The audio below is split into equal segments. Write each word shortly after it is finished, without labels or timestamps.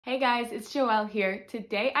Hey guys, it's Joelle here.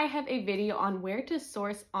 Today I have a video on where to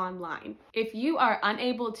source online. If you are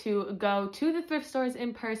unable to go to the thrift stores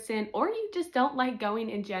in person or you just don't like going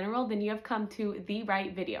in general, then you have come to the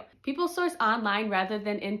right video. People source online rather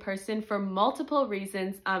than in person for multiple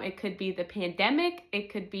reasons. It could be the pandemic,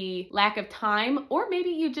 it could be lack of time, or maybe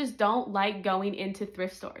you just don't like going into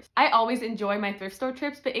thrift stores. I always enjoy my thrift store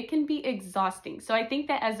trips, but it can be exhausting. So I think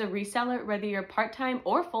that as a reseller, whether you're part-time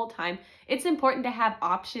or full-time, it's important to have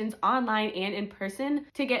options online and in person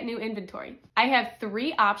to get new inventory. I have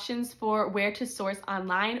 3 options for where to source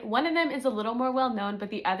online. One of them is a little more well known,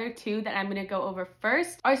 but the other 2 that I'm going to go over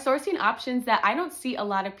first are sourcing options that I don't see a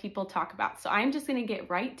lot of people talk about. So I'm just going to get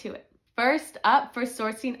right to it. First up, for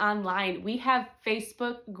sourcing online, we have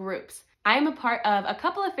Facebook groups. I am a part of a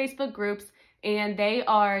couple of Facebook groups, and they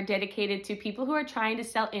are dedicated to people who are trying to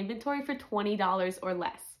sell inventory for $20 or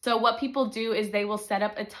less. So what people do is they will set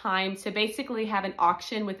up a time to basically have an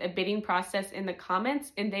auction with a bidding process in the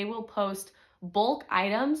comments, and they will post bulk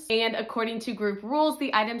items, and according to group rules,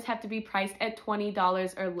 the items have to be priced at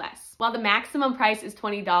 $20 or less. While the maximum price is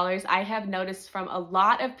 $20, I have noticed from a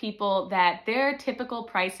lot of people that their typical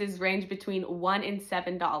prices range between $1 and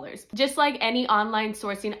 $7. Just like any online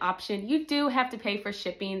sourcing option, you do have to pay for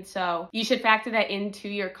shipping, so you should factor that into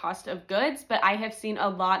your cost of goods, but I have seen a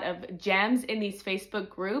lot of gems in these Facebook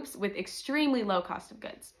groups with extremely low cost of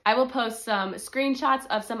goods. I will post some screenshots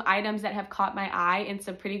of some items that have caught my eye in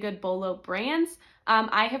some pretty good Bolo brands.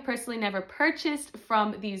 I have personally never purchased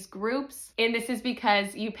from these groups, and this is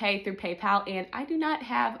because you pay through PayPal, and I do not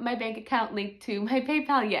have my bank account linked to my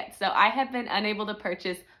PayPal yet, so I have been unable to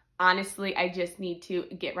purchase. Honestly, I just need to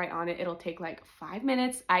get right on it. It'll take like 5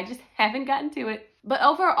 minutes. I just haven't gotten to it. But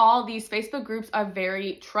overall, these Facebook groups are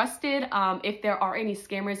very trusted. If there are any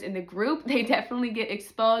scammers in the group, they definitely get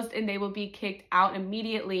exposed and they will be kicked out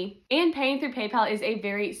immediately. And paying through PayPal is a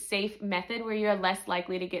very safe method where you're less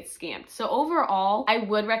likely to get scammed. So overall, I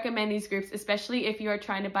would recommend these groups, especially if you are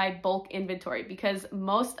trying to buy bulk inventory, because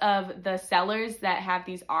most of the sellers that have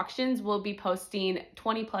these auctions will be posting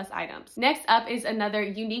 20 plus items. Next up is another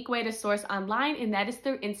unique way to source online, and that is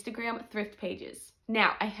through Instagram thrift pages.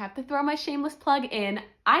 Now, I have to throw my shameless plug in.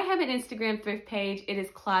 I have an Instagram thrift page. It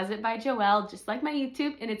is Closet by Joelle, just like my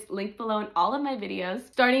YouTube, and it's linked below in all of my videos.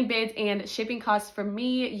 Starting bids and shipping costs for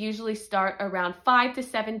me usually start around $5 to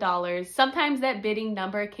 $7. Sometimes that bidding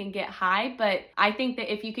number can get high, but I think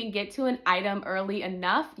that if you can get to an item early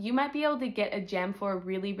enough, you might be able to get a gem for a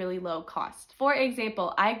really, really low cost. For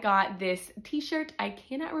example, I got this t-shirt, I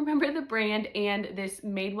cannot remember the brand, and this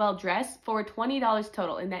Madewell dress for $20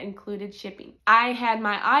 total, and that included shipping. I had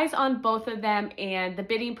my eyes on both of them, and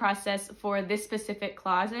the bidding process for this specific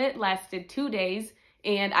closet lasted 2 days,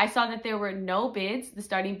 and I saw that there were no bids. The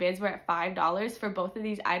starting bids were at $5 for both of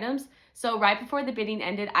these items. So right before the bidding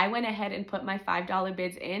ended, I went ahead and put my $5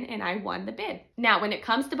 bids in, and I won the bid. Now, when it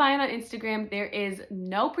comes to buying on Instagram, there is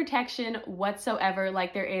no protection whatsoever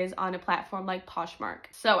like there is on a platform like Poshmark.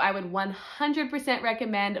 So I would 100%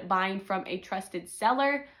 recommend buying from a trusted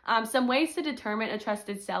seller. Some ways to determine a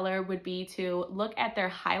trusted seller would be to look at their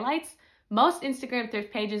highlights. Most Instagram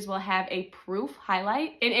thrift pages will have a proof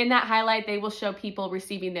highlight, and in that highlight, they will show people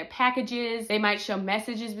receiving their packages. They might show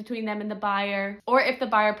messages between them and the buyer, or if the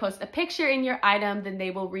buyer posts a picture in your item, then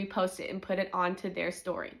they will repost it and put it onto their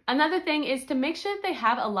story. Another thing is to make sure that they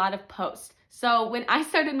have a lot of posts. So when I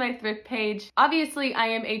started my thrift page, obviously I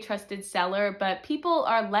am a trusted seller, but people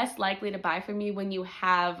are less likely to buy from me when you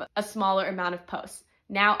have a smaller amount of posts.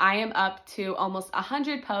 Now I am up to almost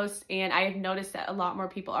 100 posts, and I have noticed that a lot more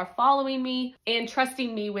people are following me and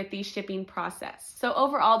trusting me with the shipping process. So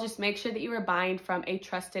overall, just make sure that you are buying from a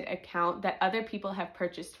trusted account that other people have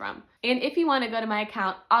purchased from. And if you want to go to my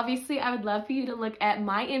account, obviously I would love for you to look at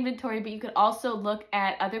my inventory, but you could also look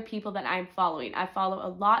at other people that I'm following. I follow a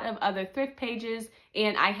lot of other thrift pages,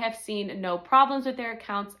 and I have seen no problems with their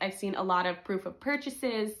accounts. I've seen a lot of proof of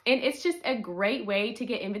purchases, and it's just a great way to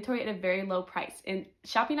get inventory at a very low price. And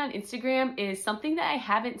shopping on Instagram is something that I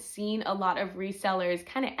haven't seen a lot of resellers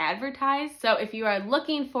kind of advertise. So if you are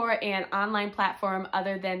looking for an online platform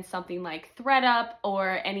other than something like ThredUp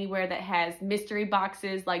or anywhere that has mystery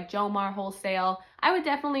boxes like Jomar Wholesale, I would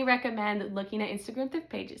definitely recommend looking at Instagram thrift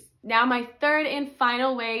pages. Now, my third and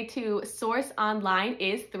final way to source online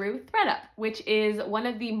is through ThredUp, which is one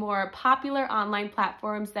of the more popular online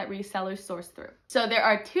platforms that resellers source through. So there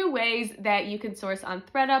are 2 ways that you can source on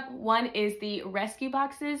ThredUp. One is the rescue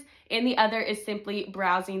boxes, and the other is simply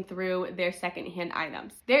browsing through their secondhand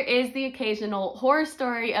items. There is the occasional horror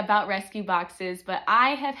story about rescue boxes, but I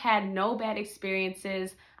have had no bad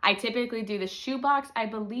experiences. I typically do the shoe box. I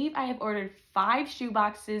believe I have ordered 5 shoe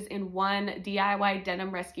boxes and 1 DIY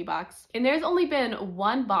denim rescue box. And there's only been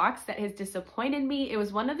one box that has disappointed me. It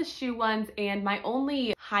was one of the shoe ones, and my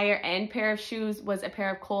only higher end pair of shoes was a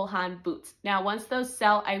pair of Cole Haan boots. Now, once those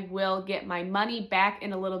sell, I will get my money back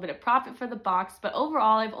and a little bit of profit for the box, but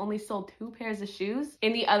overall, I've only sold 2 pairs of shoes,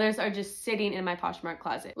 and the others are just sitting in my Poshmark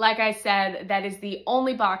closet. Like I said, that is the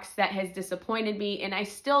only box that has disappointed me, and I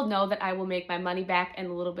still know that I will make my money back and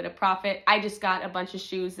a little bit of profit. I just got a bunch of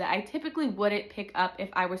shoes that I typically wouldn't pick up if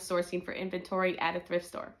I were sourcing for inventory at a thrift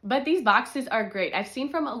store. But these boxes are great. I've seen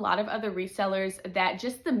from a lot of other resellers that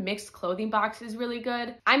just the mixed clothing box is really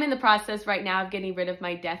good. I'm in the process right now of getting rid of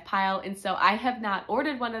my death pile, and so I have not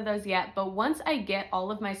ordered one of those yet, but once I get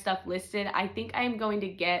all of my stuff listed, I think I am going to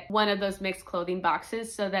get one of those mixed clothing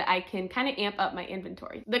boxes so that I can kind of amp up my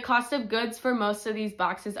inventory. The cost of goods for most of these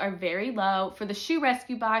boxes are very low. For the shoe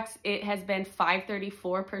rescue box, it has been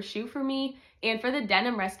 $5.34 per shoe for me. And for the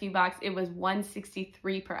denim rescue box, it was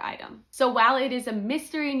 $1.63 per item. So while it is a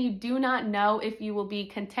mystery and you do not know if you will be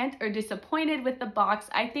content or disappointed with the box,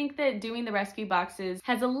 I think that doing the rescue boxes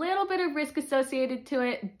has a little bit of risk associated to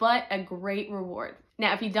it, but a great reward.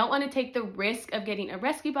 Now, if you don't want to take the risk of getting a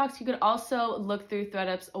rescue box, you could also look through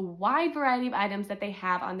ThredUp's wide variety of items that they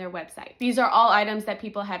have on their website. These are all items that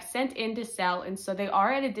people have sent in to sell, and so they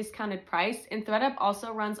are at a discounted price. And ThredUp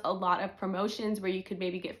also runs a lot of promotions where you could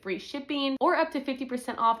maybe get free shipping or up to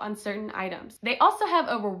 50% off on certain items. They also have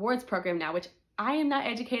a rewards program now, which I am not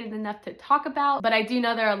educated enough to talk about, but I do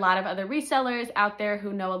know there are a lot of other resellers out there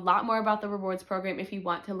who know a lot more about the rewards program if you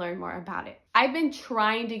want to learn more about it. I've been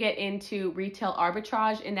trying to get into retail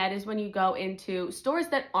arbitrage, and that is when you go into stores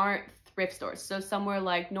that aren't thrift stores. So somewhere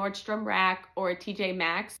like Nordstrom Rack or TJ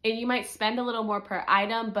Maxx, and you might spend a little more per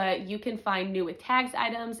item, but you can find new with tags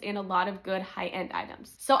items and a lot of good high-end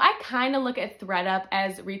items. So I kind of look at ThredUp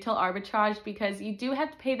as retail arbitrage because you do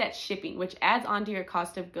have to pay that shipping, which adds on to your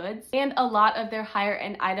cost of goods. And a lot of their higher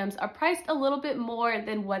end items are priced a little bit more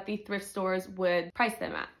than what the thrift stores would price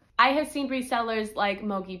them at. I have seen resellers like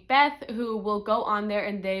Mogi Beth who will go on there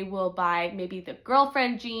and they will buy maybe the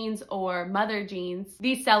girlfriend jeans or mother jeans.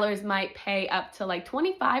 These sellers might pay up to like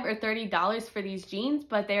 $25 or $30 for these jeans,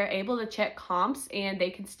 but they're able to check comps and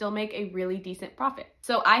they can still make a really decent profit.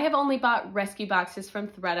 So I have only bought rescue boxes from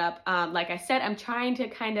ThredUp. Like I said, I'm trying to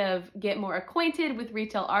kind of get more acquainted with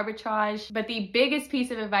retail arbitrage, but the biggest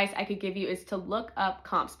piece of advice I could give you is to look up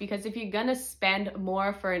comps, because if you're gonna spend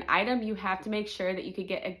more for an item, you have to make sure that you could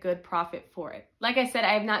get a good profit for it. Like I said,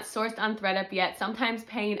 I have not sourced on ThredUp yet. Sometimes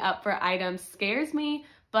paying up for items scares me,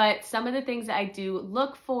 but some of the things that I do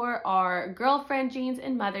look for are girlfriend jeans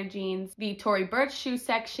and mother jeans, the Tory Burch shoe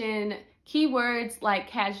section, keywords like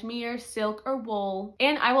cashmere, silk, or wool,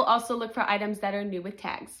 and I will also look for items that are new with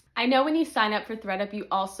tags. I know when you sign up for ThredUp, you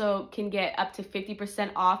also can get up to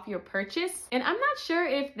 50% off your purchase, and I'm not sure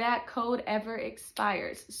if that code ever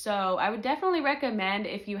expires. So I would definitely recommend,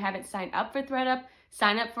 if you haven't signed up for ThredUp,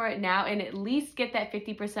 sign up for it now and at least get that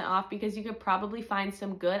 50% off, because you could probably find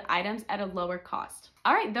some good items at a lower cost.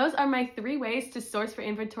 All right, those are my 3 ways to source for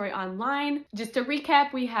inventory online. Just to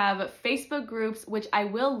recap, we have Facebook groups, which I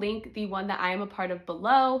will link the one that I am a part of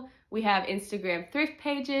below. We have Instagram thrift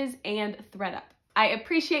pages and ThredUp. I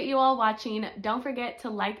appreciate you all watching. Don't forget to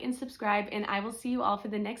like and subscribe, and I will see you all for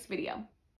the next video.